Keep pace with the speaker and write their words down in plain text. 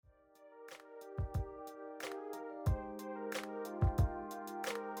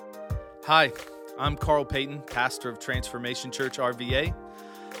Hi, I'm Carl Payton, pastor of Transformation Church RVA.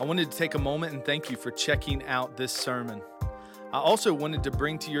 I wanted to take a moment and thank you for checking out this sermon. I also wanted to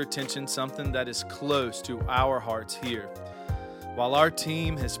bring to your attention something that is close to our hearts here. While our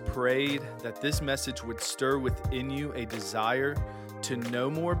team has prayed that this message would stir within you a desire to know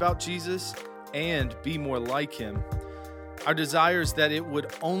more about Jesus and be more like him, our desire is that it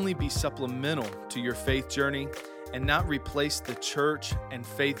would only be supplemental to your faith journey and not replace the church and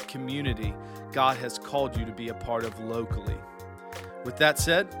faith community God has called you to be a part of locally. With that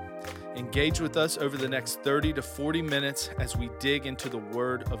said, engage with us over the next 30 to 40 minutes as we dig into the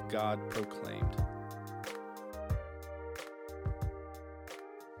Word of God proclaimed.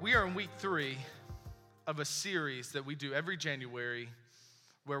 We are in week 3 of a series that we do every January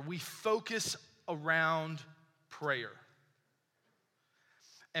where we focus around prayer.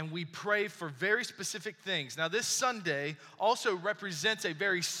 And we pray for very specific things. Now, this Sunday also represents a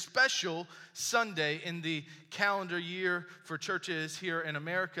very special Sunday in the calendar year for churches here in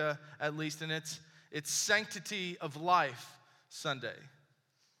America, at least, and it's Sanctity of Life Sunday.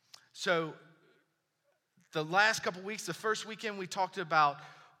 So, the last couple weeks, the first weekend, we talked about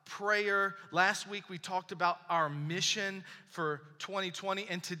prayer. Last week, we talked about our mission for 2020.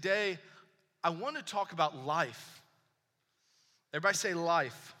 And today, I want to talk about life. Everybody say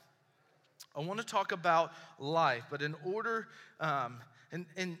life. I want to talk about life, but in order,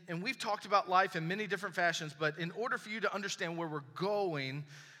 and we've talked about life in many different fashions, but in order for you to understand where we're going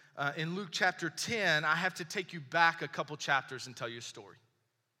in Luke chapter 10, I have to take you back a couple chapters and tell you a story.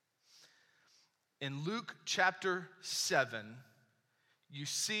 In Luke chapter 7, you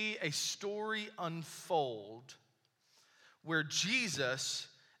see a story unfold where Jesus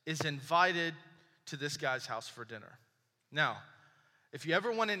is invited to this guy's house for dinner. Now, if you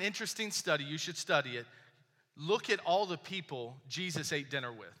ever want an interesting study, you should study it. Look at all the people Jesus ate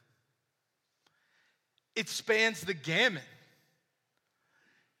dinner with. It spans the gamut.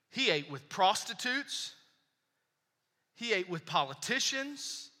 He ate with prostitutes. He ate with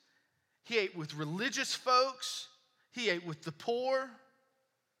politicians. He ate with religious folks. He ate with the poor.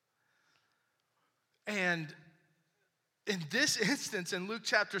 And in this instance, in Luke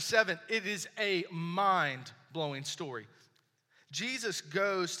chapter 7, it is a mind-blowing story. Jesus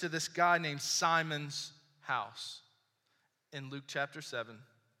goes to this guy named Simon's house in Luke chapter 7.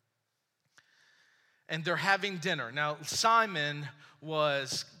 And they're having dinner. Now, Simon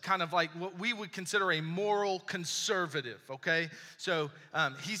was kind of like what we would consider a moral conservative, okay? So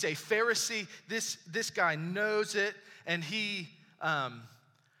he's a Pharisee. This guy knows it, and he's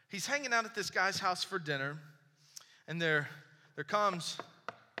hanging out at this guy's house for dinner. And there comes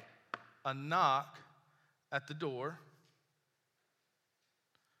a knock at the door.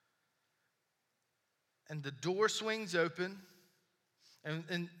 And the door swings open,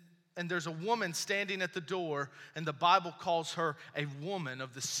 and there's a woman standing at the door, and the Bible calls her a woman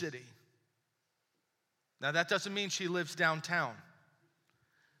of the city. Now, that doesn't mean she lives downtown.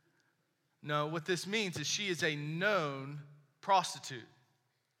 No, what this means is she is a known prostitute.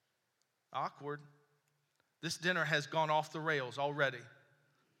 Awkward. This dinner has gone off the rails already.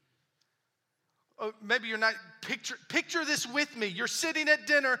 Oh, maybe you're not, picture this with me. You're sitting at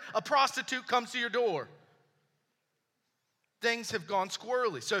dinner, a prostitute comes to your door. Things have gone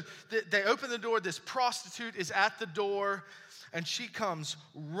squirrely. So they open the door, this prostitute is at the door, and she comes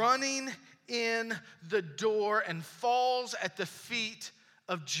running in the door and falls at the feet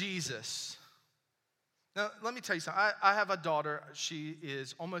of Jesus. Now, let me tell you something. I have a daughter. She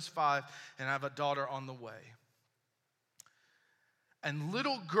is almost 5, and I have a daughter on the way. And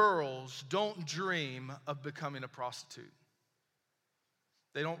little girls don't dream of becoming a prostitute.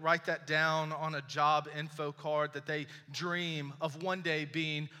 They don't write that down on a job info card that they dream of one day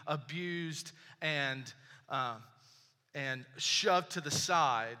being abused and shoved to the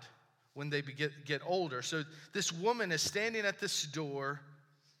side when they get older. So this woman is standing at this door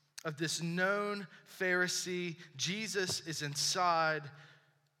of this known Pharisee. Jesus is inside,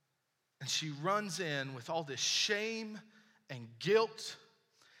 and she runs in with all this shame and guilt,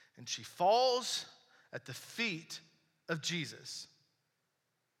 and she falls at the feet of Jesus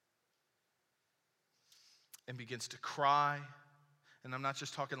and begins to cry. And I'm not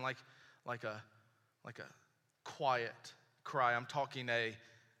just talking like a quiet cry. I'm talking a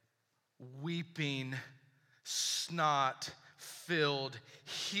weeping, snot-filled,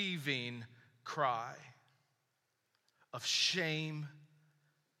 heaving cry of shame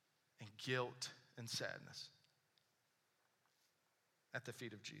and guilt and sadness at the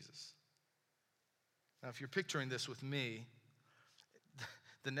feet of Jesus. Now, if you're picturing this with me,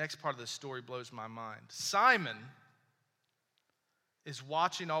 the next part of the story blows my mind. Simon is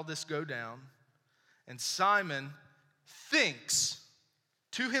watching all this go down, and Simon thinks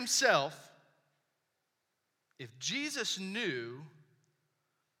to himself, if Jesus knew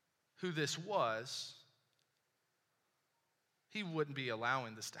who this was, he wouldn't be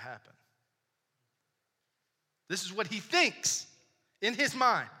allowing this to happen. This is what he thinks in his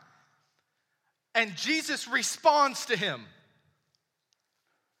mind. And Jesus responds to him.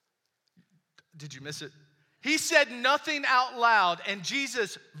 Did you miss it? He said nothing out loud, and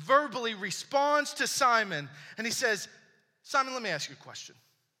Jesus verbally responds to Simon, and he says, Simon, let me ask you a question.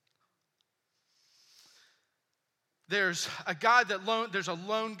 There's a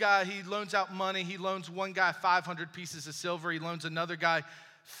loan guy, he loans out money. He loans one guy 500 pieces of silver. He loans another guy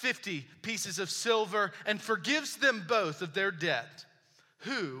 50 pieces of silver and forgives them both of their debt.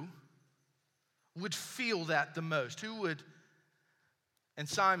 Who would feel that the most? And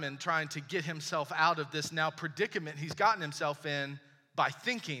Simon, trying to get himself out of this now predicament he's gotten himself in by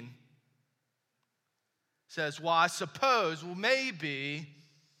thinking, says, well, I suppose, maybe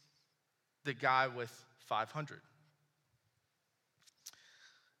the guy with 500.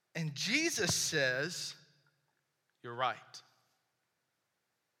 And Jesus says, you're right.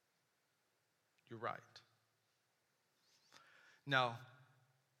 You're right. Now,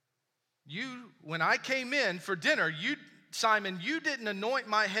 when I came in for dinner, Simon, you didn't anoint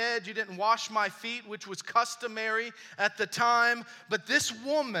my head, you didn't wash my feet, which was customary at the time. But this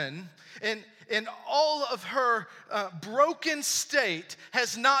woman, in all of her broken state,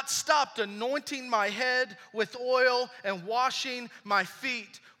 has not stopped anointing my head with oil and washing my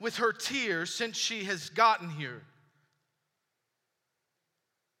feet with her tears since she has gotten here.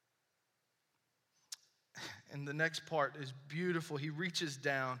 And the next part is beautiful. He reaches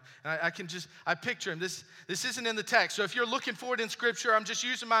down. And I picture him. This isn't in the text. So if you're looking for it in Scripture, I'm just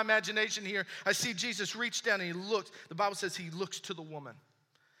using my imagination here. I see Jesus reach down and he looks. The Bible says he looks to the woman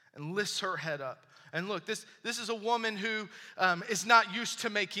and lifts her head up. And look, this is a woman who is not used to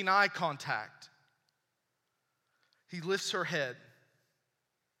making eye contact. He lifts her head.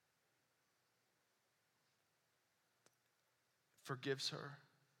 Forgives her.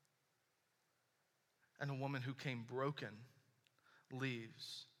 And a woman who came broken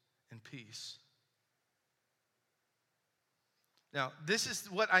leaves in peace. Now, this is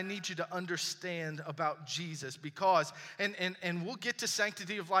what I need you to understand about Jesus, because, and we'll get to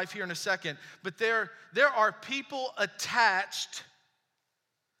sanctity of life here in a second, but there are people attached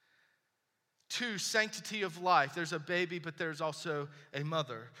to sanctity of life. There's a baby, but there's also a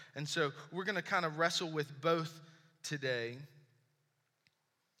mother. And so we're going to kind of wrestle with both today.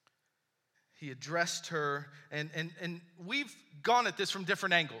 He addressed her, and we've gone at this from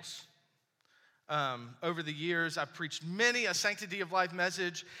different angles. Over the years, I've preached many a sanctity of life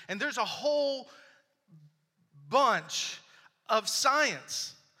message, and there's a whole bunch of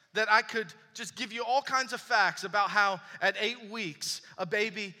science that I could just give you all kinds of facts about how at 8 weeks a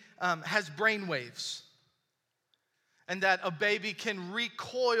baby has brain waves, and that a baby can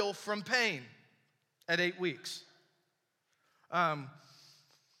recoil from pain at 8 weeks.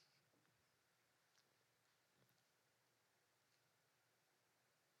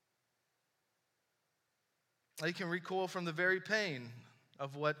 They can recoil from the very pain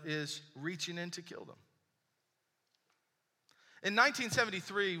of what is reaching in to kill them. In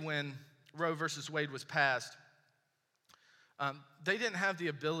 1973, when Roe versus Wade was passed, they didn't have the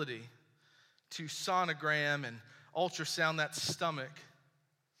ability to sonogram and ultrasound that stomach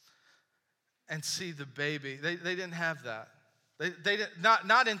and see the baby. They didn't have that. They did,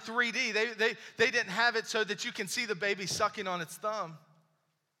 not in 3D. They didn't have it so that you can see the baby sucking on its thumb.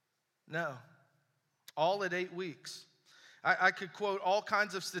 No. All at 8 weeks. I could quote all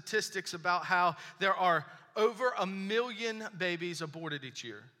kinds of statistics about how there are over 1 million babies aborted each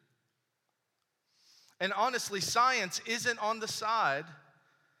year. And honestly, science isn't on the side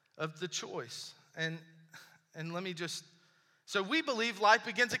of the choice. And let me just, so we believe life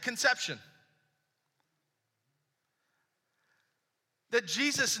begins at conception. That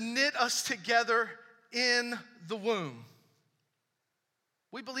Jesus knit us together in the womb.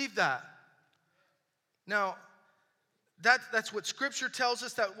 We believe that. Now, that's what Scripture tells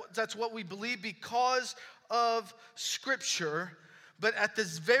us. That's what we believe because of Scripture. But at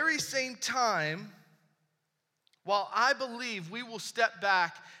this very same time, while I believe we will step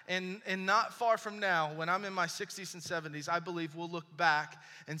back and not far from now, when I'm in my 60s and 70s, I believe we'll look back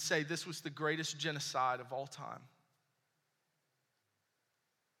and say this was the greatest genocide of all time.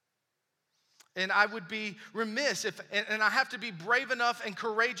 And I would be remiss and I have to be brave enough and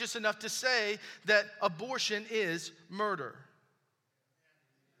courageous enough to say that abortion is murder.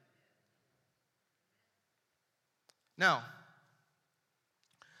 Now,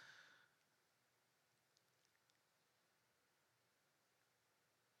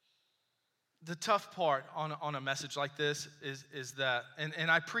 The tough part on a message like this is that, and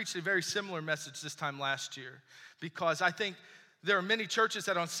I preached a very similar message this time last year, because I think there are many churches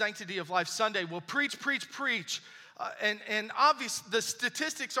that on Sanctity of Life Sunday will preach, and obviously the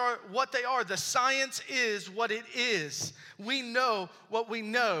statistics are what they are. The science is what it is. We know what we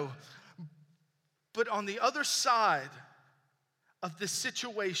know. But on the other side of this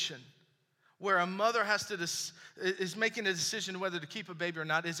situation, where a mother is making a decision whether to keep a baby or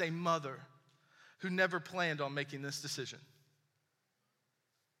not, is a mother who never planned on making this decision.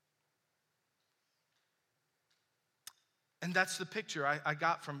 And that's the picture I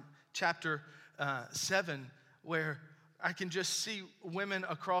got from chapter 7, where I can just see women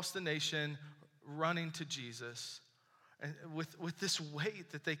across the nation running to Jesus and with this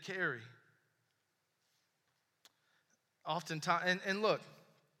weight that they carry. Oftentimes, and look,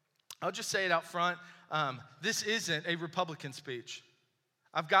 I'll just say it out front. This isn't a Republican speech.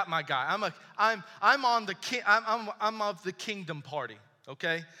 I've got my guy. I'm of the kingdom party.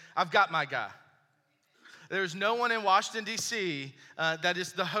 Okay, I've got my guy. There's no one in Washington D.C. That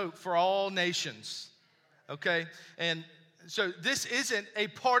is the hope for all nations. Okay, and so this isn't a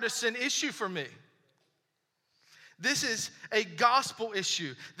partisan issue for me. This is a gospel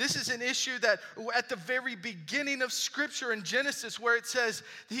issue. This is an issue that at the very beginning of Scripture in Genesis, where it says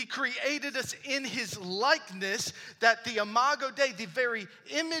He created us in His likeness, that the Imago Dei, the very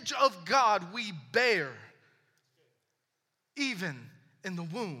image of God, we bear, even in the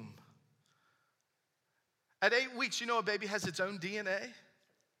womb. At 8 weeks, you know a baby has its own DNA?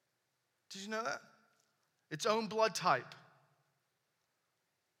 Did you know that? Its own blood type.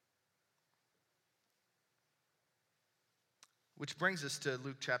 Which brings us to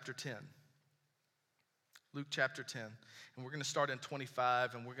Luke chapter 10. Luke chapter 10. And we're going to start in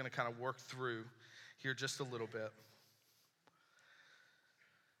 25, and we're going to kind of work through here just a little bit.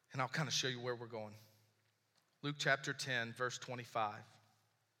 And I'll kind of show you where we're going. Luke chapter 10, verse 25.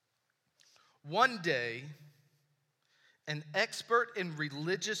 One day, an expert in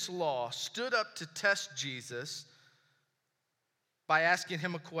religious law stood up to test Jesus by asking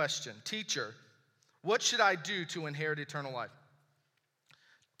him a question. Teacher, what should I do to inherit eternal life?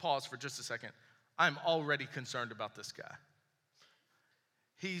 Pause for just a second. I'm already concerned about this guy.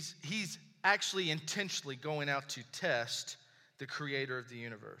 He's actually intentionally going out to test the creator of the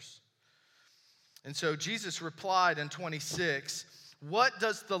universe. And so Jesus replied in 26, what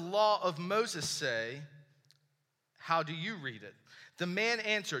does the law of Moses say? How do you read it? The man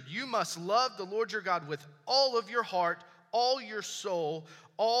answered, you must love the Lord your God with all of your heart, all your soul,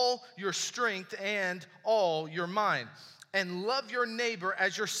 all your strength, and all your mind. And love your neighbor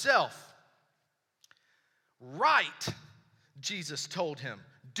as yourself. Right, Jesus told him.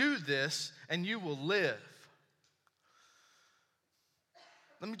 Do this and you will live.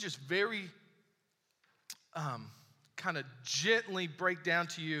 Let me just very kind of gently break down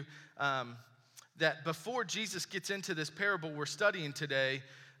to you that before Jesus gets into this parable we're studying today,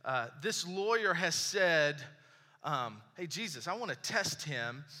 this lawyer has said, hey, Jesus, I want to test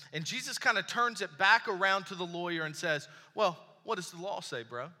him. And Jesus kind of turns it back around to the lawyer and says, well, what does the law say,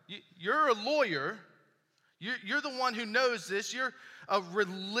 bro? You're a lawyer. You're the one who knows this. You're a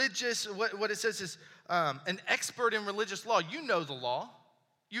religious, what it says is an expert in religious law. You know the law.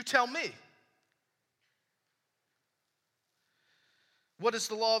 You tell me. What does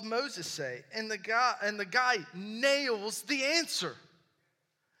the law of Moses say? And the guy nails the answer.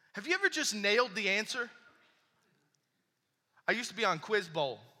 Have you ever just nailed the answer? I used to be on Quiz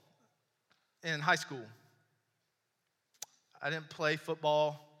Bowl in high school. I didn't play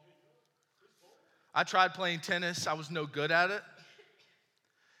football. I tried playing tennis. I was no good at it.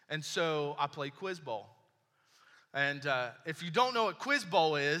 And so I played Quiz Bowl. And if you don't know what Quiz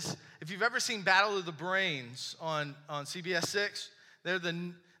Bowl is, if you've ever seen Battle of the Brains on CBS 6, they're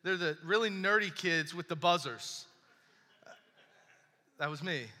the really nerdy kids with the buzzers. That was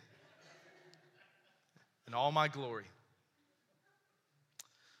me. In all my glory.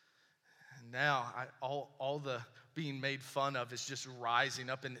 And now all the being made fun of is just rising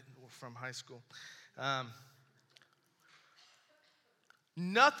up from high school.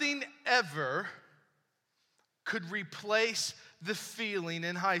 Nothing ever could replace the feeling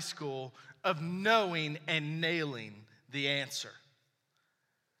in high school of knowing and nailing the answer.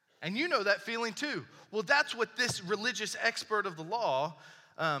 And you know that feeling too. Well, that's what this religious expert of the law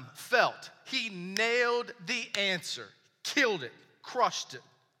felt. He nailed the answer, killed it, crushed it.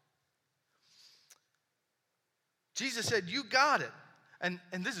 Jesus said, you got it. And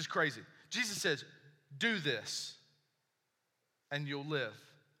this is crazy. Jesus says, do this and you'll live.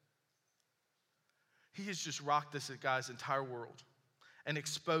 He has just rocked this guy's entire world. and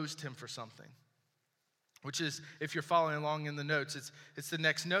exposed him for something. Which is, if you're following along in the notes, it's the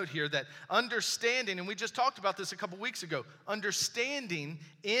next note here, that understanding, and we just talked about this a couple weeks ago, understanding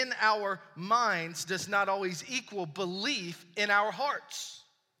in our minds does not always equal belief in our hearts.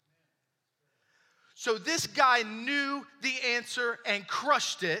 So this guy knew the answer and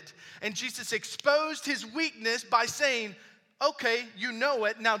crushed it, and Jesus exposed his weakness by saying, okay, you know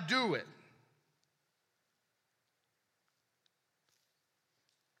it, now do it.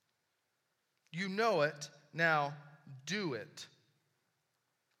 You know it, now do it.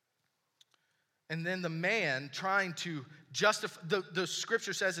 And then the man trying to justify, the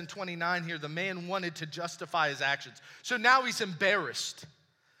scripture says in 29 here, the man wanted to justify his actions. So now he's embarrassed.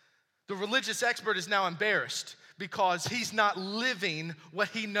 The religious expert is now embarrassed because he's not living what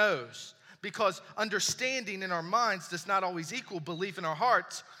he knows. Because understanding in our minds does not always equal belief in our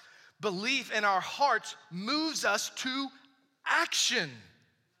hearts. Belief in our hearts moves us to action.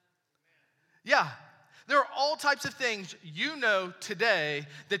 Yeah, there are all types of things you know today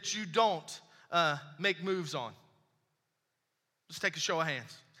that you don't make moves on. Let's take a show of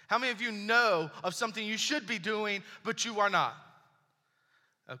hands. How many of you know of something you should be doing, but you are not?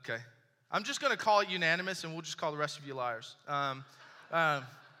 Okay. I'm just going to call it unanimous, and we'll just call the rest of you liars. I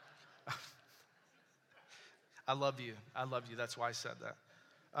love you. I love you. That's why I said that.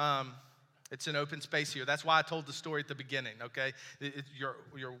 It's an open space here. That's why I told the story at the beginning, okay?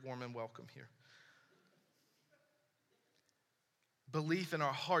 You're warm and welcome here. Belief in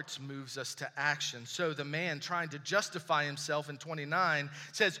our hearts moves us to action. So the man trying to justify himself in 29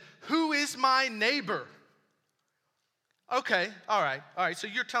 says, who is my neighbor? Okay, all right. So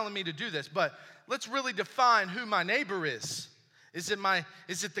you're telling me to do this, but let's really define who my neighbor is. Is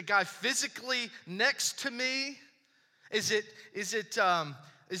it the guy physically next to me? Is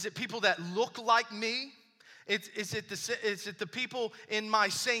it people that look like me? Is it the people in my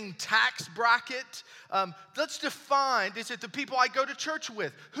same tax bracket? Let's define, is it the people I go to church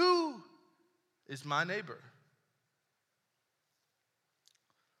with? Who is my neighbor?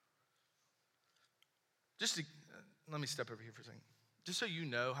 Let me step over here for a second. Just so you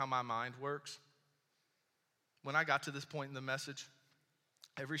know how my mind works. When I got to this point in the message,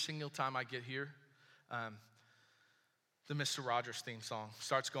 every single time I get here, the Mr. Rogers theme song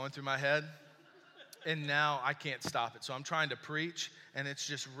starts going through my head, and now I can't stop it. So I'm trying to preach, and it's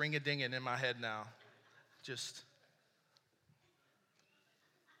just ring-a-dinging in my head now.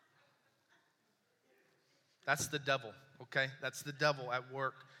 That's the devil, okay? That's the devil at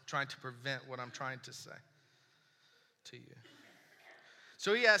work trying to prevent what I'm trying to say to you.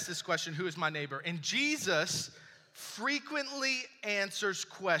 So he asked this question, who is my neighbor? And Jesus frequently answers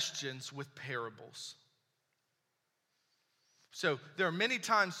questions with parables. So there are many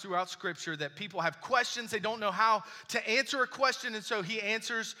times throughout Scripture that people have questions. They don't know how to answer a question, and so he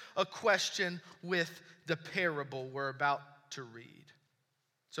answers a question with the parable we're about to read.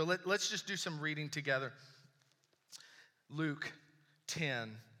 So let's just do some reading together. Luke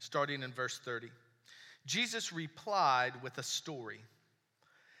 10, starting in verse 30. Jesus replied with a story.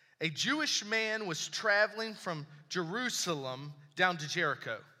 A Jewish man was traveling from Jerusalem down to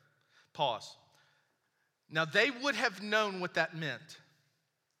Jericho. Pause. Now, they would have known what that meant.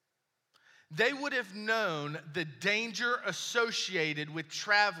 They would have known the danger associated with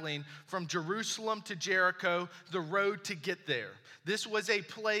traveling from Jerusalem to Jericho, the road to get there. This was a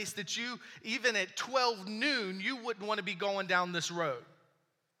place that you, even at 12 noon, you wouldn't want to be going down this road.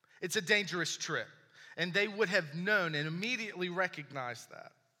 It's a dangerous trip. And they would have known and immediately recognized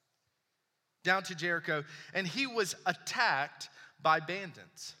that. Down to Jericho, and he was attacked by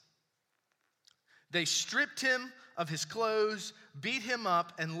bandits. They stripped him of his clothes, beat him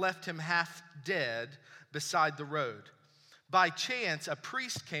up, and left him half dead beside the road. By chance, a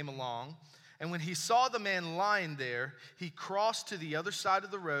priest came along, and when he saw the man lying there, he crossed to the other side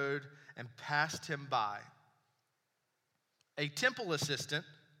of the road and passed him by. A temple assistant,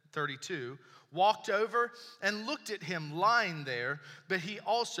 32, walked over and looked at him lying there, but he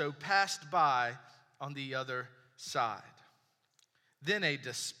also passed by on the other side. Then a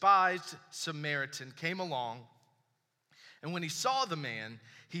despised Samaritan came along, and when he saw the man,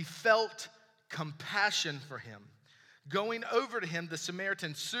 he felt compassion for him. Going over to him, the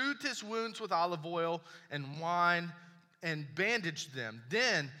Samaritan soothed his wounds with olive oil and wine and bandaged them.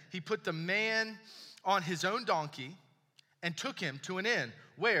 Then he put the man on his own donkey and took him to an inn,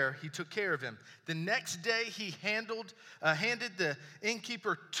 where he took care of him. The next day he handed the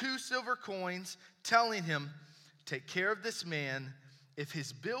innkeeper 2 silver coins, telling him, "Take care of this man. If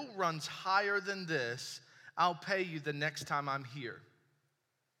his bill runs higher than this, I'll pay you the next time I'm here."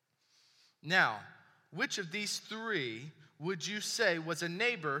 Now, which of these 3 would you say was a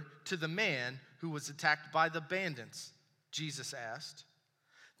neighbor to the man who was attacked by the bandits?" Jesus asked.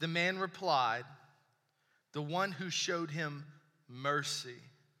 The man replied, "The one who showed him mercy."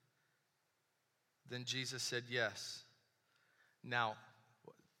 Then Jesus said, "Yes." Now,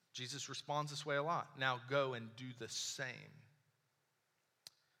 Jesus responds this way a lot. "Now go and do the same."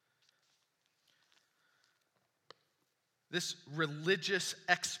 This religious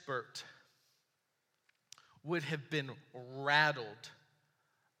expert would have been rattled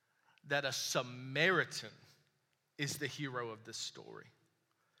that a Samaritan is the hero of this story.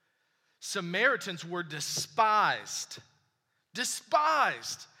 Samaritans were despised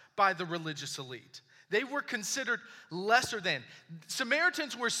by the religious elite. They were considered lesser than.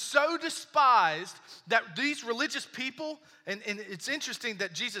 Samaritans were so despised that these religious people, and it's interesting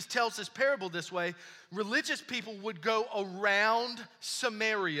that Jesus tells this parable this way, religious people would go around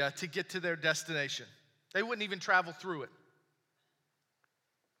Samaria to get to their destination. They wouldn't even travel through it.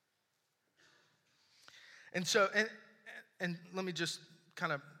 And so, and let me just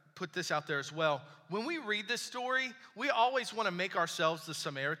kind of put this out there as well. When we read this story, we always want to make ourselves the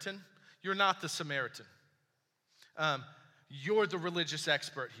Samaritan. You're not the Samaritan. You're the religious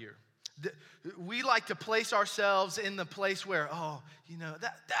expert here. We like to place ourselves in the place where, oh, you know,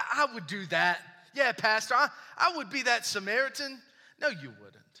 that I would do that. Yeah, Pastor, I would be that Samaritan. No, you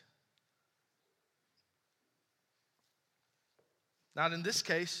wouldn't. Not in this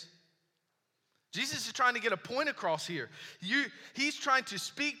case. Jesus is trying to get a point across here. He's trying to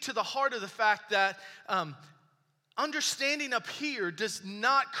speak to the heart of the fact that understanding up here does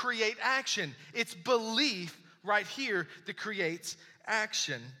not create action. It's belief right here that creates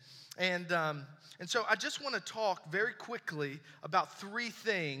action. And so I just want to talk very quickly about three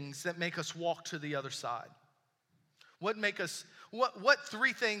things that make us walk to the other side. What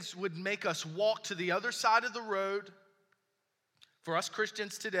three things would make us walk to the other side of the road for us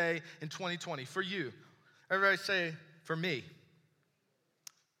Christians today in 2020? For you. Everybody say, for me.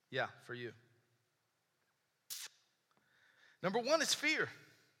 Yeah, for you. Number one is fear.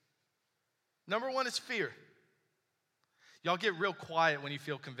 Number one is fear. Y'all get real quiet when you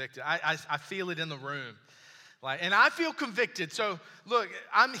feel convicted. I feel it in the room. And I feel convicted. So look,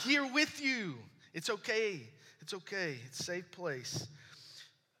 I'm here with you. It's okay. It's okay. It's a safe place.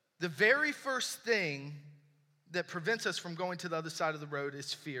 The very first thing that prevents us from going to the other side of the road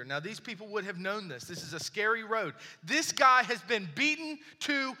is fear. Now, these people would have known this. This is a scary road. This guy has been beaten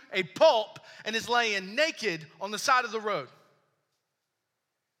to a pulp and is laying naked on the side of the road.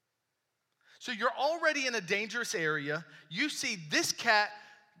 So you're already in a dangerous area. You see this cat,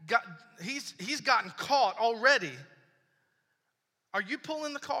 he's gotten caught already. Are you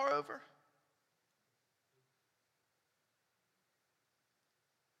pulling the car over?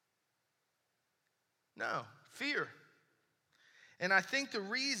 No. Fear. And I think the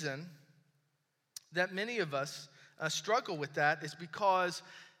reason that many of us struggle with that is because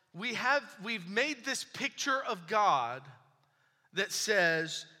we've made this picture of God that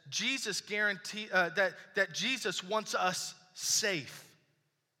says Jesus that Jesus wants us safe.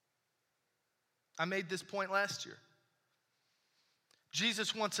 I made this point last year.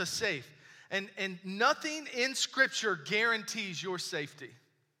 Jesus wants us safe. And nothing in Scripture guarantees your safety.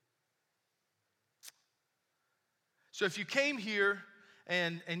 So if you came here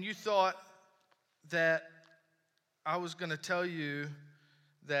and you thought that I was going to tell you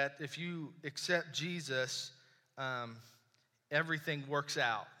that if you accept Jesus, everything works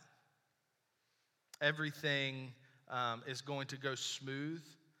out. Everything is going to go smooth.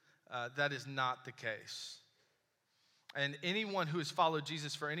 That is not the case. And anyone who has followed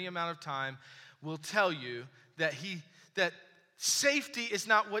Jesus for any amount of time will tell you that safety is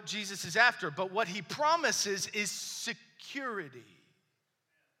not what Jesus is after, but what he promises is security.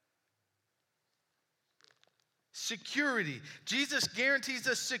 Security. Jesus guarantees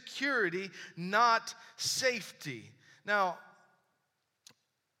us security, not safety. Now,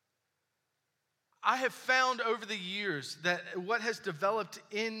 I have found over the years that what has developed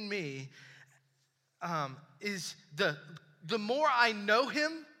in me is the more I know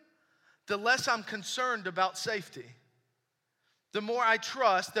him, the less I'm concerned about safety. The more I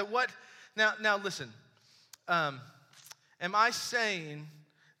trust that now listen, am I saying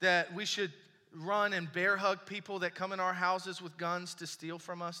that we should run and bear hug people that come in our houses with guns to steal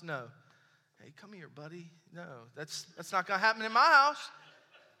from us? No. Hey, come here, buddy. No, that's not going to happen in my house.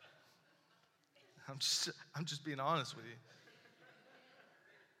 I'm just being honest with you.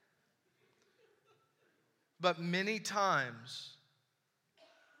 But many times,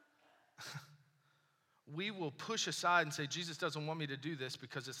 we will push aside and say, Jesus doesn't want me to do this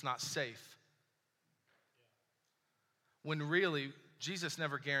because it's not safe. when really Jesus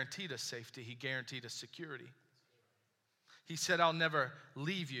never guaranteed us safety. He guaranteed us security. He said, I'll never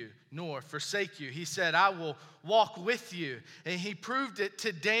leave you nor forsake you. He said, I will walk with you. And he proved it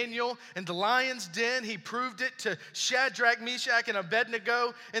to Daniel in the lion's den. He proved it to Shadrach, Meshach, and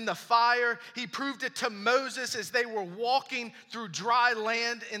Abednego in the fire. He proved it to Moses as they were walking through dry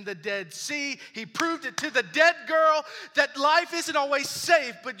land in the Dead Sea. He proved it to the dead girl that life isn't always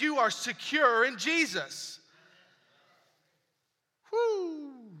safe, but you are secure in Jesus. Whoo!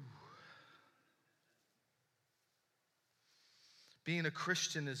 Being a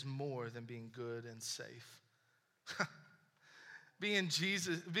Christian is more than being good and safe. Being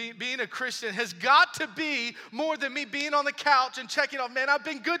a Christian has got to be more than me being on the couch and checking off, man, I've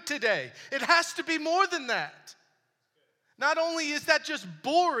been good today. It has to be more than that. Not only is that just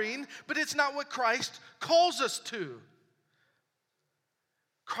boring, but it's not what Christ calls us to.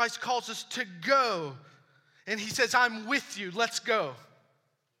 Christ calls us to go. And he says, I'm with you, let's go.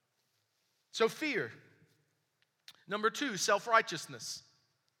 So fear. Number 2, self-righteousness.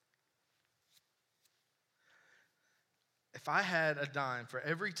 If I had a dime for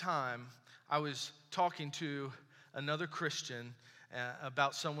every time I was talking to another Christian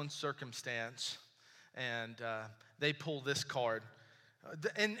about someone's circumstance and they pull this card,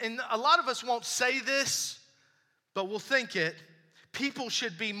 and a lot of us won't say this, but we'll think it, people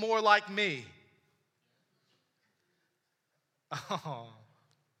should be more like me. Oh,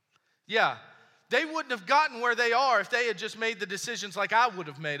 yeah. They wouldn't have gotten where they are if they had just made the decisions like I would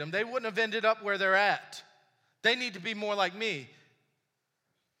have made them. They wouldn't have ended up where they're at. They need to be more like me.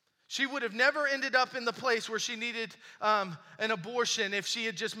 She would have never ended up in the place where she needed an abortion if she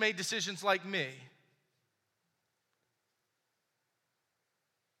had just made decisions like me.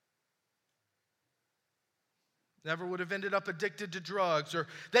 Never would have ended up addicted to drugs, or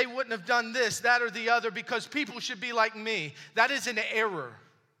they wouldn't have done this, that, or the other because people should be like me. That is an error.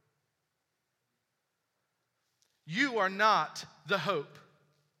 You are not the hope.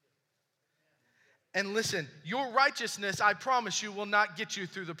 And listen, your righteousness, I promise you, will not get you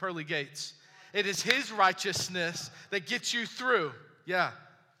through the pearly gates. It is his righteousness that gets you through. Yeah.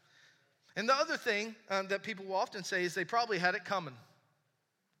 And the other thing that people will often say is they probably had it coming.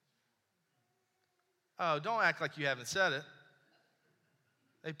 Oh, don't act like you haven't said it.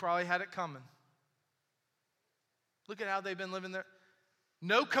 They probably had it coming. Look at how they've been living there.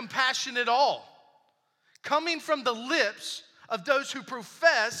 No compassion at all. Coming from the lips of those who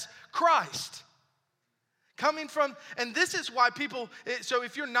profess Christ. Coming from, and this is why people, so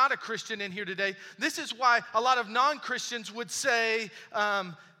if you're not a Christian in here today, this is why a lot of non-Christians would say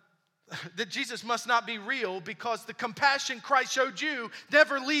that Jesus must not be real because the compassion Christ showed you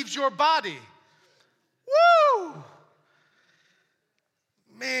never leaves your body. Woo!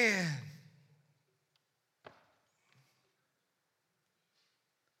 Man.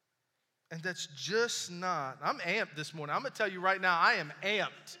 And that's just not, I'm amped this morning. I'm going to tell you right now, I am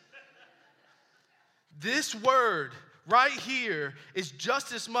amped. This word right here is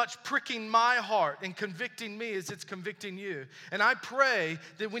just as much pricking my heart and convicting me as it's convicting you. And I pray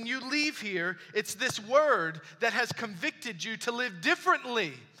that when you leave here, it's this word that has convicted you to live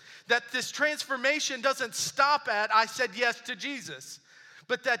differently. That this transformation doesn't stop at, I said yes to Jesus.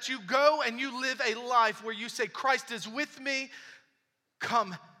 But that you go and you live a life where you say, Christ is with me,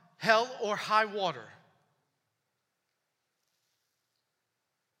 come hell or high water.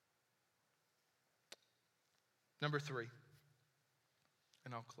 Number 3,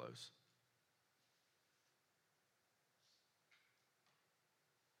 and I'll close.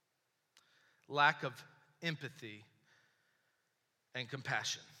 Lack of empathy and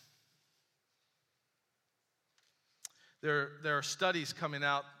compassion. There are studies coming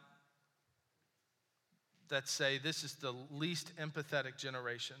out that say this is the least empathetic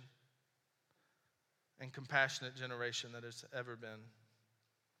generation and compassionate generation that has ever been.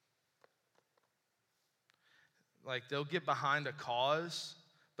 Like, they'll get behind a cause,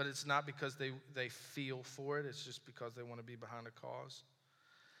 but it's not because they feel for it. It's just because they want to be behind a cause.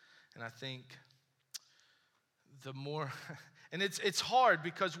 And I think the more, and it's hard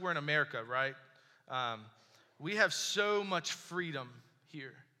because we're in America, right? We have so much freedom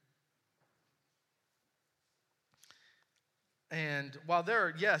here. And while there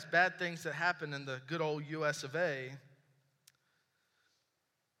are, yes, bad things that happen in the good old US of A,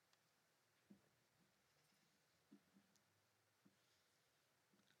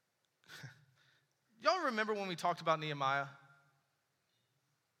 y'all remember when we talked about Nehemiah?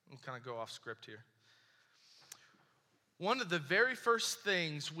 I'm kind of go off script here. One of the very first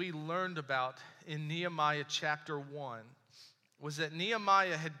things we learned about in Nehemiah chapter 1 was that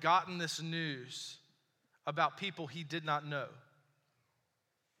Nehemiah had gotten this news about people he did not know.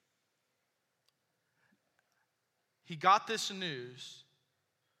 He got this news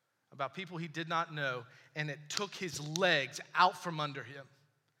about people he did not know, and it took his legs out from under him.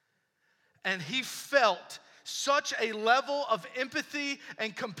 And he felt such a level of empathy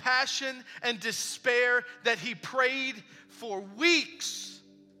and compassion and despair that he prayed for weeks.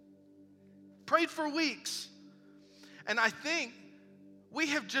 Prayed for weeks. And I think we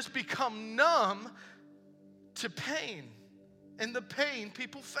have just become numb to pain and the pain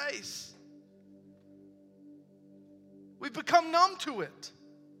people face. We've become numb to it.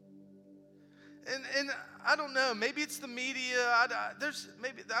 And I don't know, maybe it's the media. I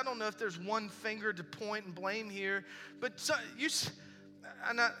don't know if there's one finger to point and blame here. But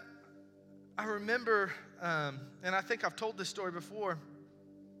I remember, and I think I've told this story before,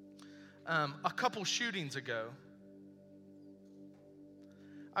 a couple shootings ago.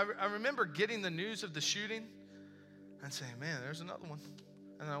 I remember getting the news of the shooting and saying, man, there's another one.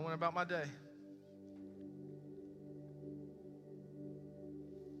 And I went about my day.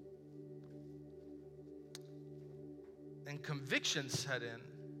 And conviction set in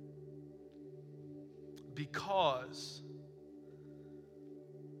because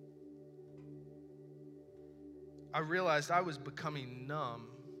I realized I was becoming numb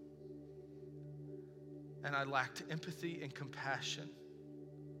and I lacked empathy and compassion.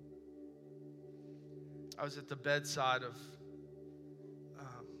 I was at the bedside of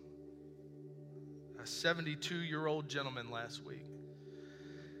a 72-year-old gentleman last week.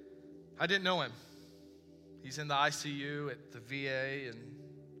 I didn't know him. He's in the ICU at the VA,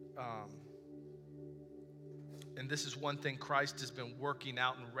 and this is one thing Christ has been working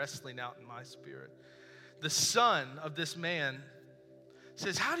out and wrestling out in my spirit. The son of this man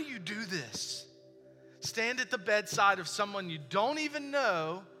says, how do you do this? Stand at the bedside of someone you don't even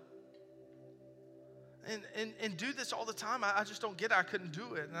know and do this all the time. I just don't get it. I couldn't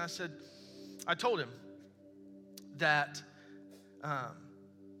do it. And I told him that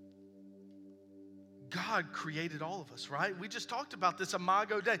God created all of us, right? We just talked about this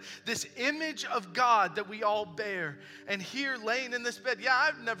Imago Dei, this image of God that we all bear. And here laying in this bed, yeah,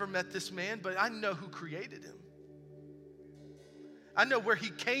 I've never met this man, but I know who created him. I know where he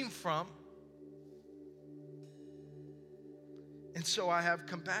came from. And so I have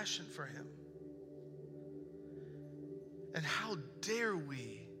compassion for him. And how dare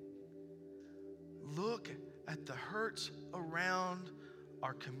we look at the hurts around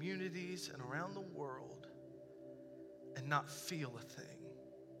our communities and around the world and not feel a thing.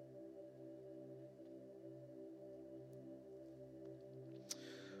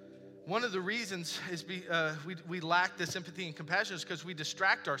 One of the reasons is we lack this empathy and compassion is because we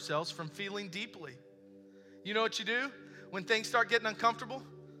distract ourselves from feeling deeply. You know what you do when things start getting uncomfortable?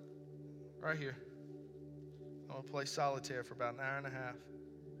 Right here. I'm going to play solitaire for about an hour and a half.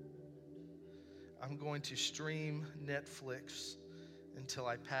 I'm going to stream Netflix until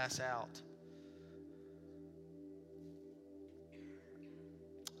I pass out.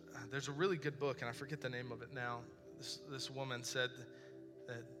 There's a really good book, and I forget the name of it now. This woman said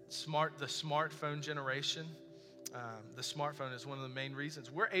that the smartphone generation, the smartphone is one of the main reasons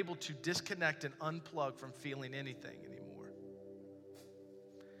we're able to disconnect and unplug from feeling anything anymore.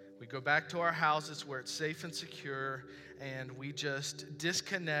 We go back to our houses where it's safe and secure, and we just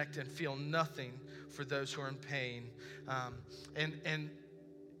disconnect and feel nothing for those who are in pain. And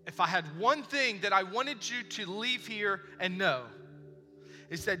if I had one thing that I wanted you to leave here and know,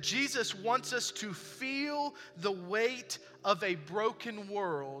 is that Jesus wants us to feel the weight of a broken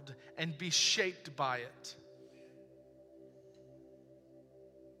world and be shaped by it.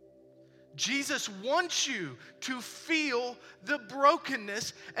 Jesus wants you to feel the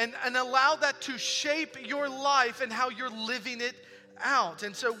brokenness and allow that to shape your life and how you're living it out.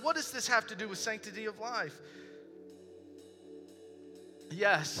 And so what does this have to do with sanctity of life?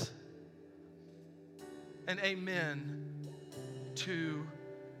 Yes. And amen to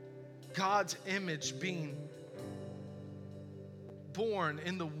God's image being born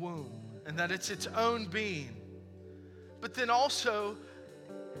in the womb and that it's its own being. But then also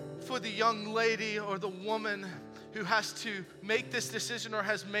for the young lady or the woman who has to make this decision or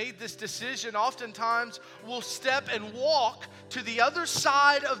has made this decision, oftentimes will step and walk to the other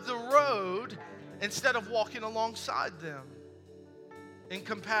side of the road instead of walking alongside them in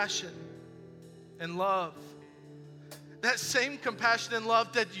compassion and love. That same compassion and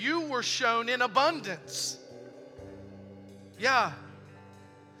love that you were shown in abundance. Yeah.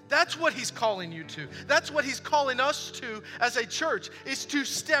 That's what he's calling you to. That's what he's calling us to as a church, is to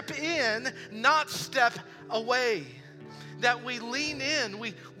step in, not step away. that we lean in,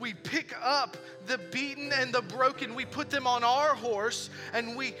 we pick up the beaten and the broken, we put them on our horse,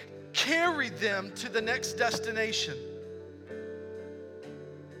 and we carry them to the next destination.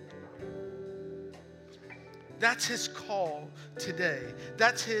 That's his call today.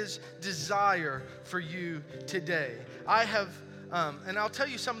 That's his desire for you today. I have, and I'll tell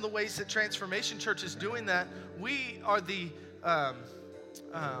you some of the ways that Transformation Church is doing that. We are the,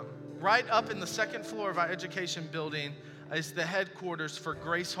 right up in the second floor of our education building is the headquarters for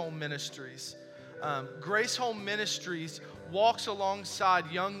Grace Home Ministries. Grace Home Ministries walks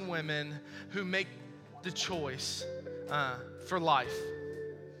alongside young women who make the choice for life.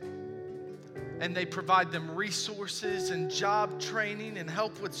 And they provide them resources and job training and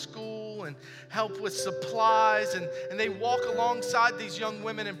help with school and help with supplies. And they walk alongside these young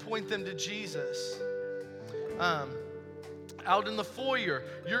women and point them to Jesus. Out in the foyer,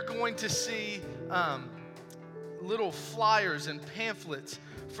 you're going to see little flyers and pamphlets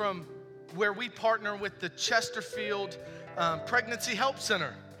from where we partner with the Chesterfield Pregnancy Help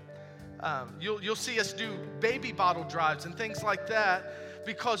Center. You'll see us do baby bottle drives and things like that,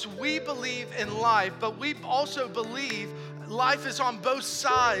 because we believe in life, but we also believe life is on both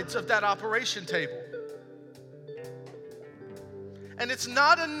sides of that operation table. And it's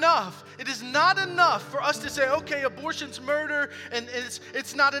not enough. It is not enough for us to say, okay, abortion's murder, and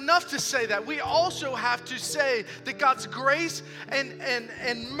it's not enough to say that. We also have to say that God's grace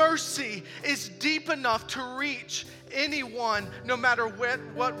and mercy is deep enough to reach anyone, no matter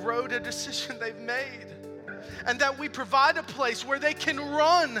what road or decision they've made. And that we provide a place where they can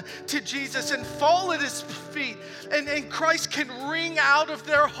run to Jesus and fall at his feet, and Christ can wring out of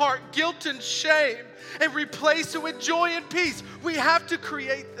their heart guilt and shame and replace it with joy and peace. We have to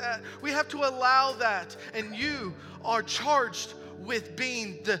create that. We have to allow that. And you are charged with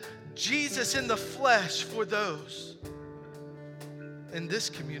being the Jesus in the flesh for those in this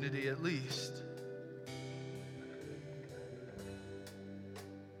community, at least.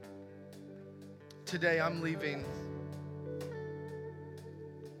 Today I'm leaving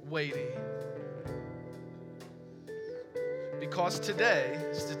weighty. Because today,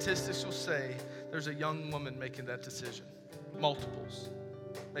 statistics will say there's a young woman making that decision. Multiples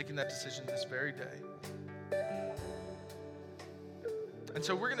making that decision this very day. And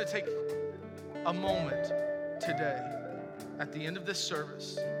so we're going to take a moment today at the end of this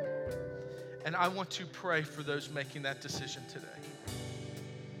service, and I want to pray for those making that decision today.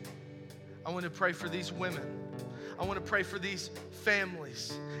 I want to pray for these women. I want to pray for these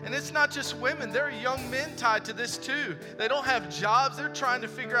families. And it's not just women. There are young men tied to this too. They don't have jobs. They're trying to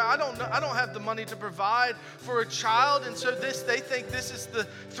figure out, I don't have the money to provide for a child. And so they think this is the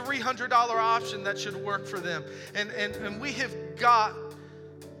 $300 option that should work for them. And we have got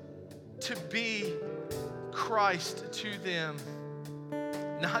to be Christ to them,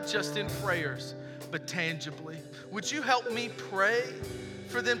 not just in prayers, but tangibly. Would you help me pray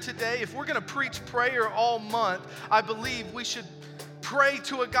for them today? If we're going to preach prayer all month, I believe we should pray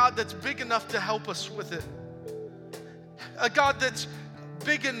to a God that's big enough to help us with it. A God that's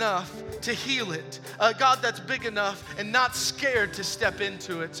big enough to heal it. A God that's big enough and not scared to step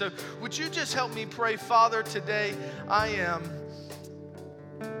into it. So would you just help me pray? Father, today I am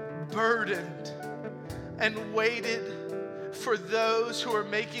burdened and weighted for those who are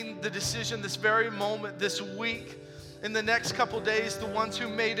making the decision this very moment, this week, in the next couple days, the ones who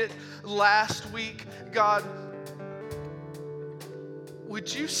made it last week. God,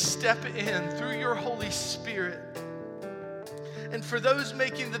 would you step in through your Holy Spirit? And for those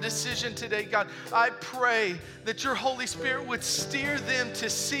making the decision today, God, I pray that your Holy Spirit would steer them to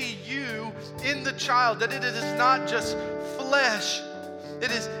see you in the child, that it is not just flesh, it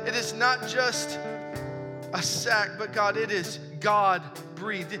is not just a sac, but God, it is God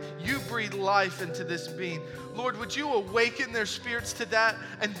breathed. You breathe life into this being. Lord, would you awaken their spirits to that,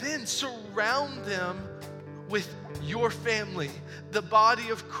 and then surround them with your family, the body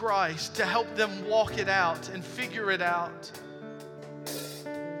of Christ, to help them walk it out and figure it out.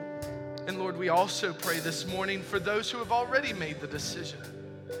 And Lord, we also pray this morning for those who have already made the decision,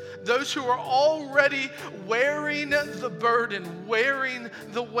 those who are already wearing the burden, wearing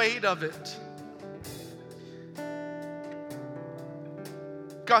the weight of it.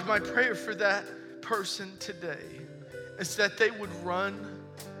 God, my prayer for that person today is that they would run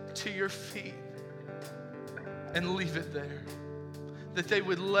to your feet and leave it there. That they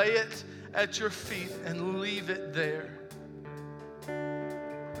would lay it at your feet and leave it there.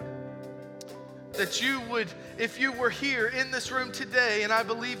 That you would, if you were here in this room today, and I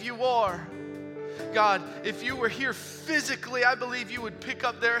believe you are, God, if you were here physically, I believe you would pick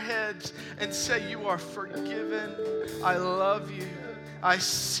up their heads and say, you are forgiven. I love you. I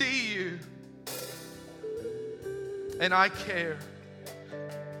see you. And I care.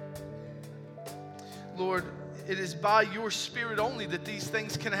 Lord, it is by your Spirit only that these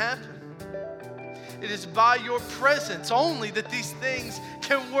things can happen. It is by your presence only that these things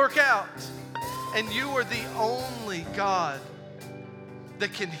can work out. And you are the only God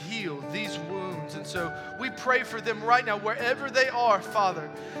that can heal these wounds. And so we pray for them right now, wherever they are, Father.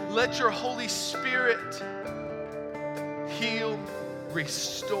 Let your Holy Spirit heal,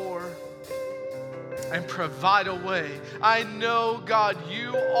 restore, and provide a way. I know, God,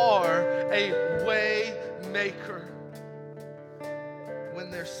 you are a way maker when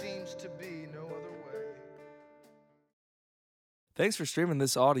there seems to be no other way. Thanks for streaming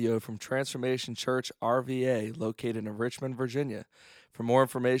this audio from Transformation Church RVA, located in Richmond, Virginia. For more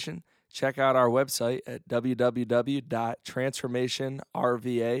information, check out our website at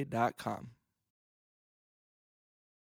www.transformationrva.com.